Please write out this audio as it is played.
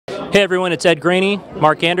Hey everyone, it's Ed Graney,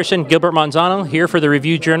 Mark Anderson, Gilbert Manzano here for the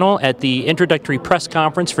Review Journal at the introductory press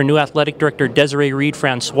conference for new Athletic Director Desiree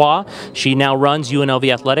Reed-Francois. She now runs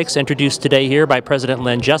UNLV Athletics, introduced today here by President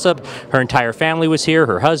Len Jessup. Her entire family was here,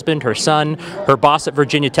 her husband, her son, her boss at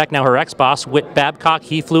Virginia Tech, now her ex-boss, Whit Babcock.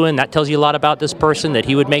 He flew in. That tells you a lot about this person, that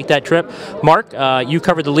he would make that trip. Mark, you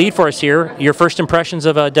covered the lead for us here. Your first impressions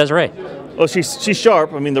of Desiree? Well, she's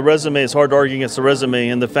sharp. I mean, the resume is hard to argue against the resume,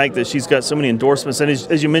 and the fact that she's got so many endorsements, and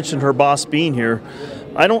as you mentioned, her boss being here,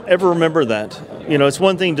 I don't ever remember that. You know, it's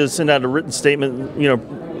one thing to send out a written statement, you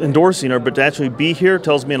know, endorsing her, but to actually be here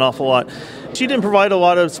tells me an awful lot. She didn't provide a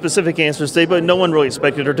lot of specific answers today, but no one really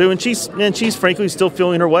expected her to, and she's frankly still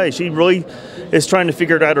feeling her way. She really is trying to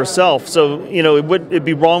figure it out herself. So, you know, it'd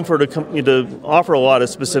be wrong for her to offer a lot of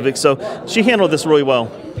specifics. So she handled this really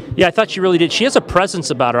well. Yeah, I thought she really did. She has a presence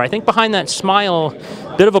about her. I think behind that smile,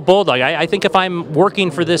 bit of a bulldog. I think if I'm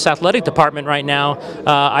working for this athletic department right now,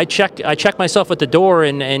 I check myself at the door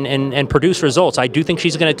and produce results. I do think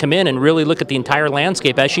she's going to come in and really look at the entire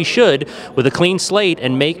landscape, as she should, with a clean slate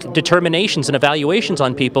and make determinations and evaluations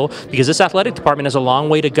on people, because this athletic department has a long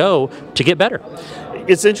way to go to get better.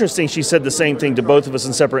 It's interesting, she said the same thing to both of us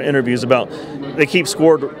in separate interviews about they keep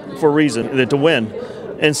scored for a reason, to win.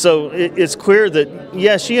 And so it's clear that,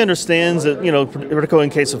 yeah, she understands that, you know, particularly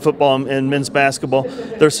in case of football and men's basketball,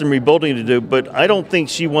 there's some rebuilding to do, but I don't think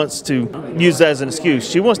she wants to use that as an excuse.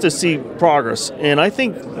 She wants to see progress. And I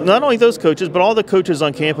think not only those coaches, but all the coaches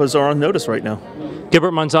on campus are on notice right now.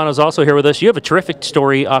 Gilbert Manzano is also here with us. You have a terrific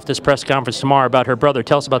story off this press conference tomorrow about her brother.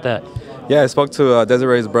 Tell us about that. Yeah, I spoke to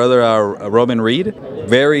Desiree's brother, Roman Reed.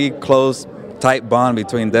 Very close, tight bond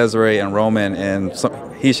between Desiree and Roman, and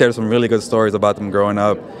he shared some really good stories about them growing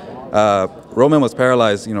up. Roman was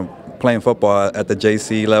paralyzed, you know, playing football at the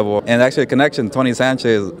JC level, and actually a connection. Tony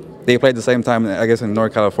Sanchez, they played the same time, I guess, in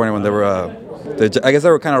North California when they were. I guess they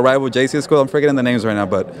were kind of rival JC school. I'm forgetting the names right now,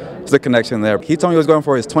 but there's a connection there. He told me he was going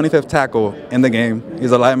for his 25th tackle in the game.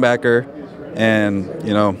 He's a linebacker, and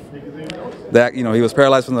you know that he was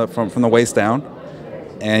paralyzed from the waist down,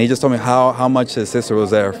 and he just told me how much his sister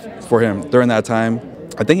was there for him during that time.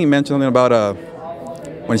 I think he mentioned something about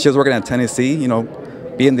when she was working at Tennessee, you know,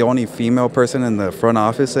 being the only female person in the front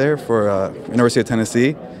office there for University of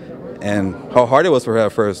Tennessee, and how hard it was for her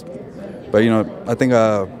at first. But you know, I think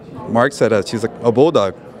Mark said she's a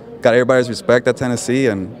bulldog, got everybody's respect at Tennessee,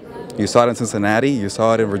 and you saw it in Cincinnati, you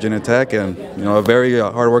saw it in Virginia Tech, and you know, a very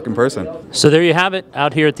hard-working person. So there you have it,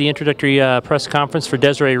 out here at the introductory press conference for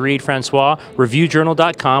Desiree Reed-Francois.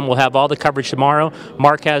 ReviewJournal.com. We'll have all the coverage tomorrow.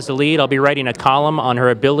 Mark has the lead. I'll be writing a column on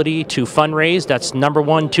her ability to fundraise. That's number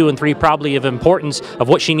 1, 2, and 3 probably of importance of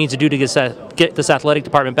what she needs to do to get this athletic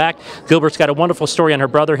department back. Gilbert's got a wonderful story on her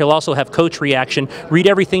brother. He'll also have coach reaction. Read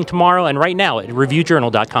everything tomorrow and right now at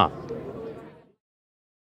ReviewJournal.com.